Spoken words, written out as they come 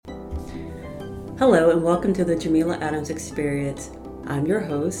Hello and welcome to the Jamila Adams Experience. I'm your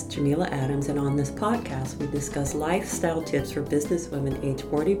host, Jamila Adams, and on this podcast we discuss lifestyle tips for business women age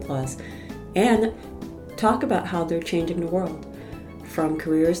 40 plus and talk about how they're changing the world. From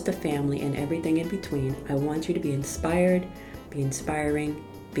careers to family and everything in between, I want you to be inspired, be inspiring,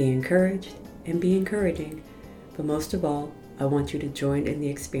 be encouraged, and be encouraging. But most of all, I want you to join in the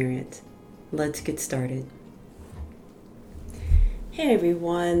experience. Let's get started. Hey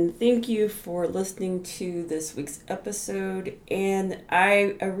everyone, thank you for listening to this week's episode, and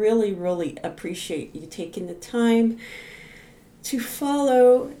I really appreciate you taking the time to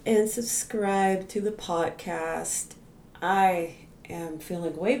follow and subscribe to the podcast. I am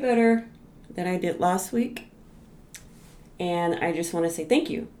feeling way better than I did last week, and I just want to say thank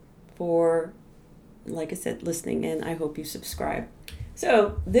you for, like I said, listening, and I hope you subscribe.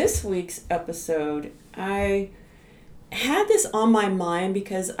 So this week's episode, I had this on my mind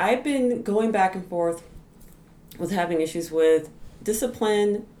because I've been going back and forth with having issues with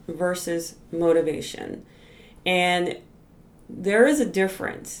discipline versus motivation. And there is a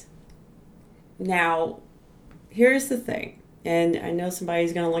difference. Now, here's the thing. And I know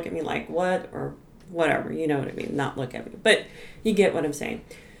somebody's going to look at me like, what? Or whatever. You know what I mean? Not look at me. But you get what I'm saying.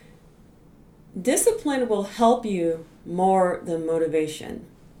 Discipline will help you more than motivation.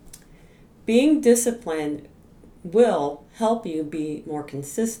 Being disciplined will help you be more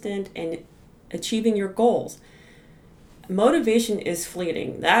consistent in achieving your goals. Motivation is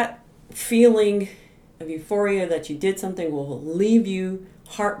fleeting. That feeling of euphoria that you did something will leave you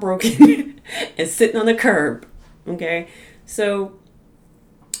heartbroken and sitting on the curb. Okay? So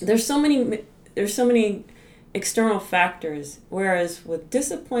there's so many external factors, whereas with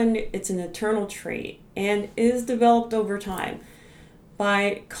discipline, it's an internal trait and is developed over time.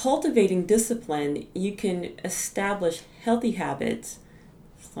 By cultivating discipline, you can establish healthy habits,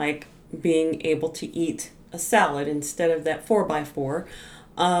 like being able to eat a salad instead of that 4x4,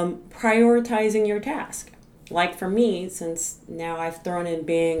 prioritizing your task. Like for me, since now I've thrown in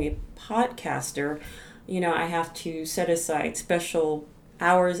being a podcaster, I have to set aside special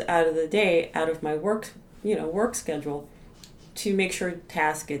hours out of the day, out of my work schedule, to make sure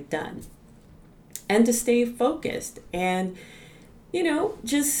tasks get done and to stay focused. And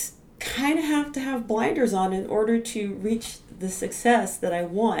just kind of have to have blinders on in order to reach the success that I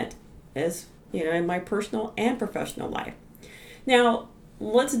want as, in my personal and professional life. Now,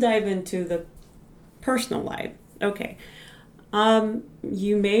 let's dive into the personal life. Okay.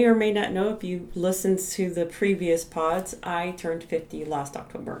 You may or may not know, if you listened to the previous pods, I turned 50 last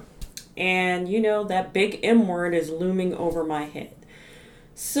October. And that big M word is looming over my head.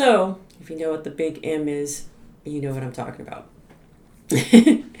 So, if you know what the big M is, you know what I'm talking about.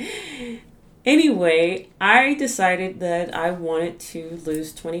 Anyway, I decided that I wanted to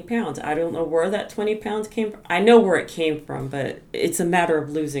lose 20 pounds. I don't know where that 20 pounds came from. I know where it came from, but it's a matter of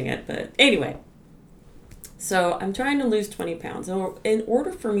losing it. But anyway, so I'm trying to lose 20 pounds. So in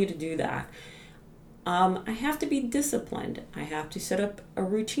order for me to do that, I have to be disciplined. I have to set up a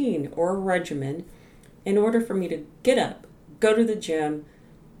routine or a regimen in order for me to get up, go to the gym,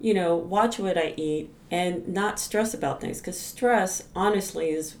 watch what I eat, and not stress about things. Because stress,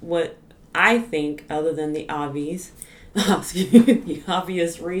 honestly, is what I think, other than the obvious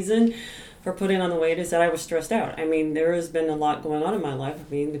reason for putting on the weight, is that I was stressed out. I mean, there has been a lot going on in my life. I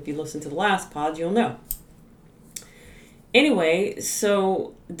mean, if you listen to the last pod, you'll know. Anyway,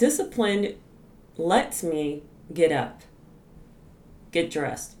 so discipline lets me get up, get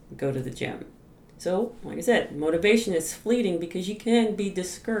dressed, go to the gym. So, like I said, motivation is fleeting because you can be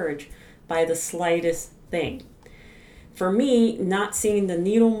discouraged by the slightest thing. For me, not seeing the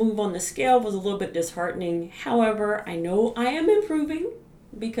needle move on the scale was a little bit disheartening. However, I know I am improving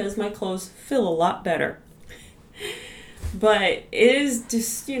because my clothes feel a lot better. But it is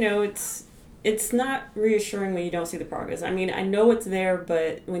just, it's not reassuring when you don't see the progress. I mean, I know it's there,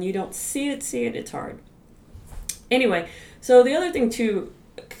 but when you don't see it, it's hard. Anyway, so the other thing too,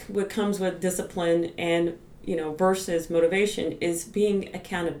 what comes with discipline and versus motivation is being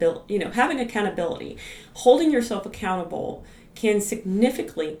having accountability. Holding yourself accountable can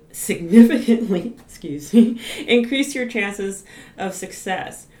significantly increase your chances of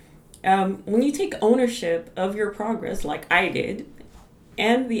success. When you take ownership of your progress, like I did,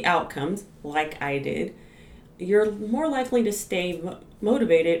 and the outcomes, like I did, you're more likely to stay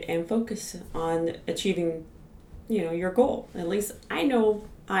motivated and focus on achieving, your goal. At least I know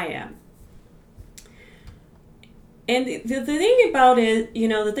I am. And the thing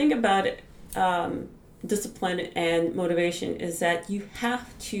about it, discipline and motivation is that you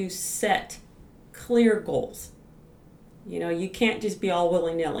have to set clear goals. You can't just be all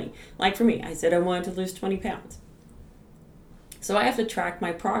willy-nilly. Like for me, I said I wanted to lose 20 pounds. So I have to track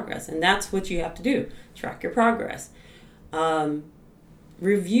my progress, and that's what you have to do. Track your progress.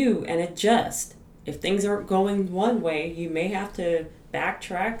 Review and adjust. If things aren't going one way, you may have to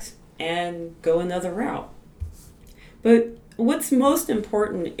backtrack and go another route. But what's most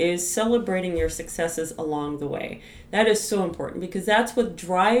important is celebrating your successes along the way. That is so important because that's what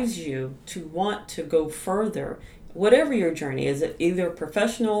drives you to want to go further, whatever your journey is, either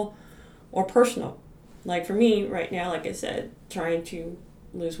professional or personal. Like for me right now, like I said, trying to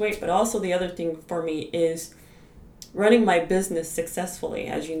lose weight, but also the other thing for me is running my business successfully.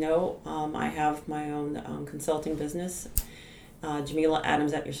 As you know, I have my own consulting business, Jamila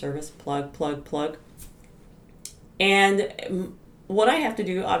Adams at your service, plug. And what I have to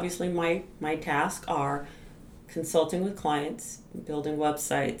do, obviously, my tasks are consulting with clients, building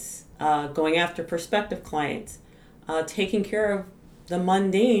websites, going after prospective clients, taking care of the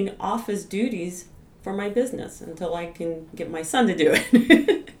mundane office duties for my business until I can get my son to do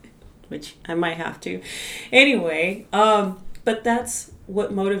it, which I might have to. Anyway, but that's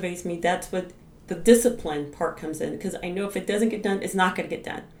what motivates me. That's what the discipline part comes in, because I know if it doesn't get done, it's not going to get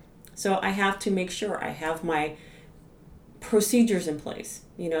done. So I have to make sure I have my procedures in place,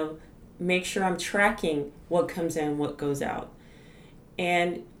 make sure I'm tracking what comes in, what goes out.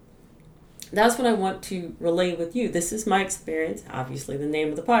 And that's what I want to relay with you. This is my experience, obviously the name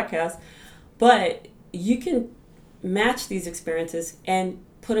of the podcast, but you can match these experiences and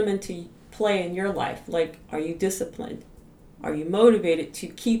put them into play in your life. Like, are you disciplined? Are you motivated to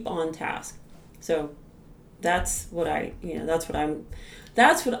keep on task? So that's what I'm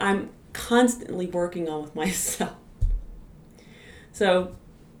constantly working on with myself. So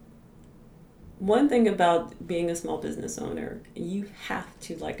one thing about being a small business owner, you have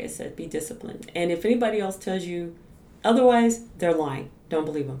to, like I said, be disciplined. And if anybody else tells you otherwise, they're lying. Don't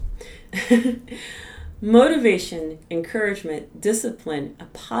believe them. Motivation, encouragement, discipline, a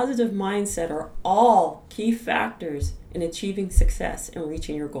positive mindset are all key factors in achieving success and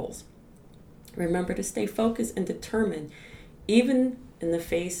reaching your goals. Remember to stay focused and determined, even in the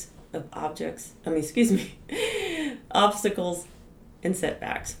face of obstacles and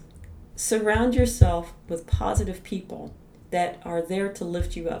setbacks. Surround yourself with positive people that are there to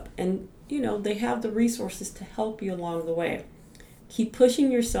lift you up, and they have the resources to help you along the way. Keep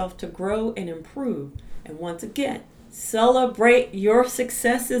pushing yourself to grow and improve, and once again, celebrate your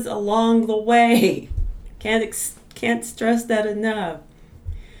successes along the way. Can't stress that enough.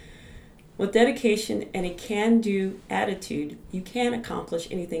 With dedication and a can-do attitude, you can accomplish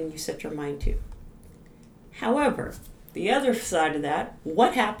anything you set your mind to. However, the other side of that,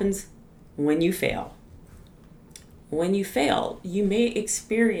 what happens when you fail? When you fail, you may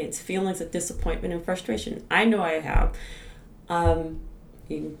experience feelings of disappointment and frustration. I know I have.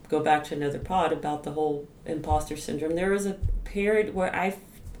 You can go back to another pod about the whole imposter syndrome. There was a period where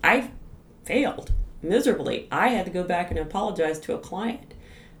I failed miserably. I had to go back and apologize to a client.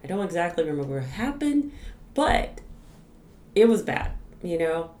 I don't exactly remember what happened, but it was bad,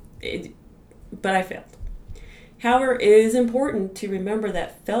 but I failed. However, it is important to remember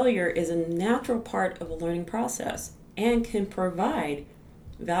that failure is a natural part of a learning process and can provide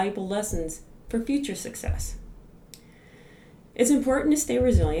valuable lessons for future success. It's important to stay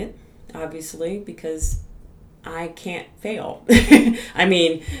resilient, obviously, because I can't fail.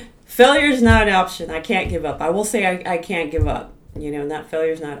 Failure is not an option. I can't give up. I will say I can't give up. That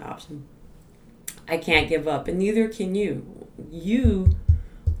failure is not an option. I can't give up, and neither can you. You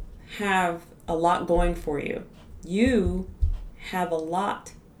have a lot going for you. You have a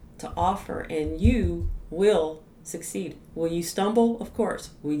lot to offer, and you will succeed. Will you stumble? Of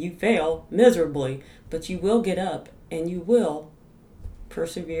course. Will you fail? Miserably. But you will get up, and you will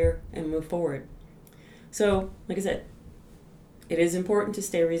persevere and move forward. So, like I said, it is important to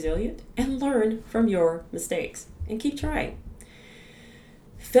stay resilient and learn from your mistakes and keep trying.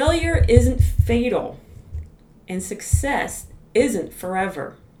 Failure isn't fatal, and success isn't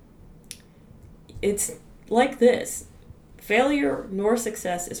forever. It's like this: failure nor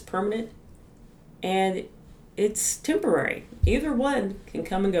success is permanent, and it's temporary. Either one can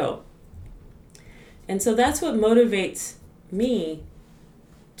come and go. And so that's what motivates me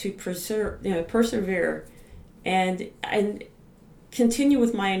to persevere and continue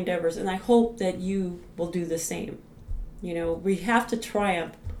with my endeavors. And I hope that you will do the same. We have to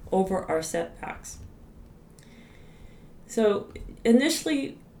triumph over our setbacks. So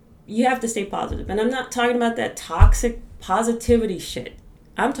initially, you have to stay positive. And I'm not talking about that toxic positivity shit.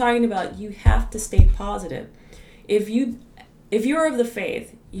 I'm talking about you have to stay positive. If you're of the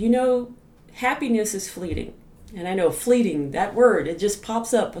faith, happiness is fleeting. And I know fleeting, that word, it just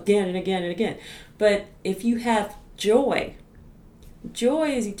pops up again and again and again. But if you have joy, joy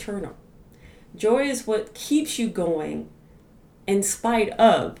is eternal. Joy is what keeps you going in spite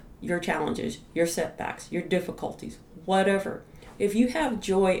of your challenges, your setbacks, your difficulties, whatever. If you have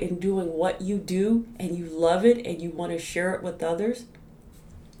joy in doing what you do and you love it and you want to share it with others,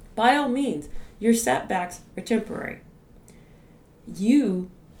 by all means, your setbacks are temporary.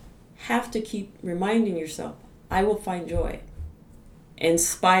 You have to keep reminding yourself, I will find joy in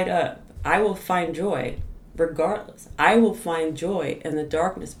spite of. I will find joy regardless. I will find joy in the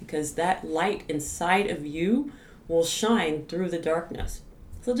darkness because that light inside of you will shine through the darkness.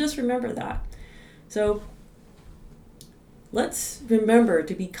 So just remember that. So let's remember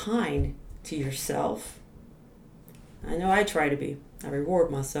to be kind to yourself. I know I try to be. I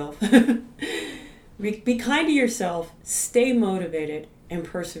reward myself. Be kind to yourself, stay motivated, and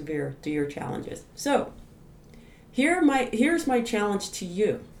persevere through your challenges. So here's my challenge to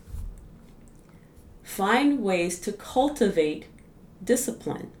you. Find ways to cultivate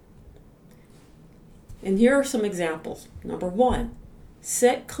discipline. And here are some examples. Number 1,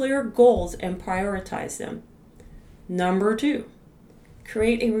 set clear goals and prioritize them. Number 2,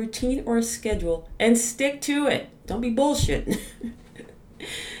 create a routine or a schedule and stick to it. Don't be bullshit.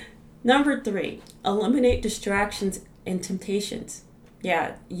 Number 3, eliminate distractions and temptations.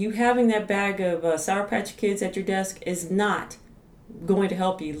 Yeah, you having that bag of Sour Patch Kids at your desk is not going to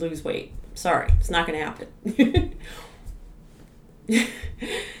help you lose weight. Sorry, it's not going to happen.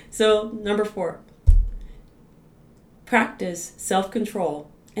 So, number 4, practice self-control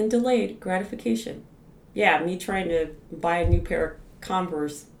and delayed gratification. Yeah, me trying to buy a new pair of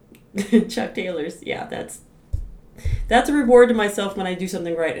Converse, Chuck Taylors. Yeah, that's a reward to myself when I do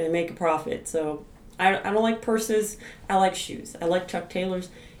something right and I make a profit. So I don't like purses. I like shoes. I like Chuck Taylors.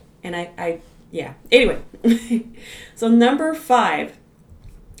 And yeah. Anyway. So number 5,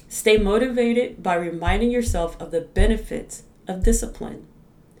 stay motivated by reminding yourself of the benefits of discipline.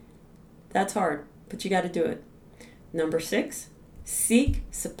 That's hard, but you got to do it. Number 6, seek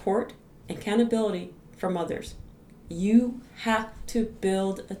support and accountability from others. You have to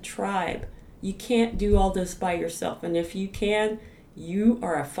build a tribe. You can't do all this by yourself. And if you can, you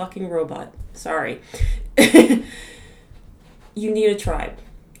are a fucking robot. Sorry. You need a tribe.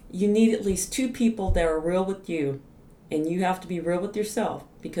 You need at least 2 people that are real with you. And you have to be real with yourself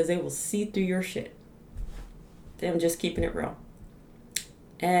because they will see through your shit. I'm just keeping it real.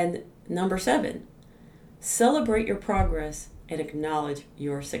 And number 7, celebrate your progress and acknowledge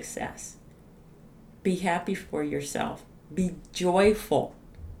your success. Be happy for yourself. Be joyful,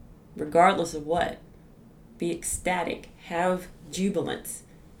 regardless of what. Be ecstatic. Have jubilance.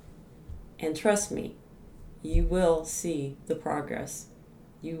 And trust me, you will see the progress.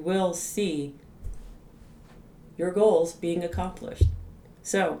 You will see your goals being accomplished.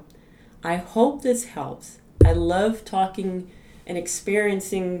 So, I hope this helps. I love talking and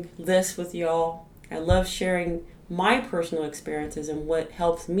experiencing this with y'all. I love sharing my personal experiences and what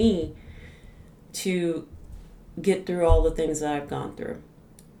helps me to get through all the things that I've gone through.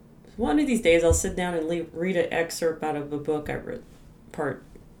 One of these days I'll sit down and read an excerpt out of a book I read part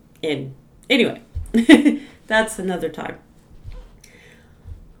in. Anyway, that's another time.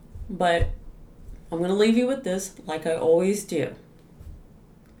 But I'm going to leave you with this like I always do.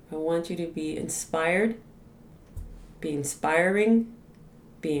 I want you to be inspired, be inspiring,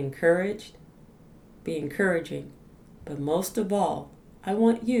 be encouraged, be encouraging. But most of all, I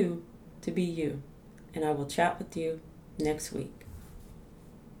want you to be you. And I will chat with you next week.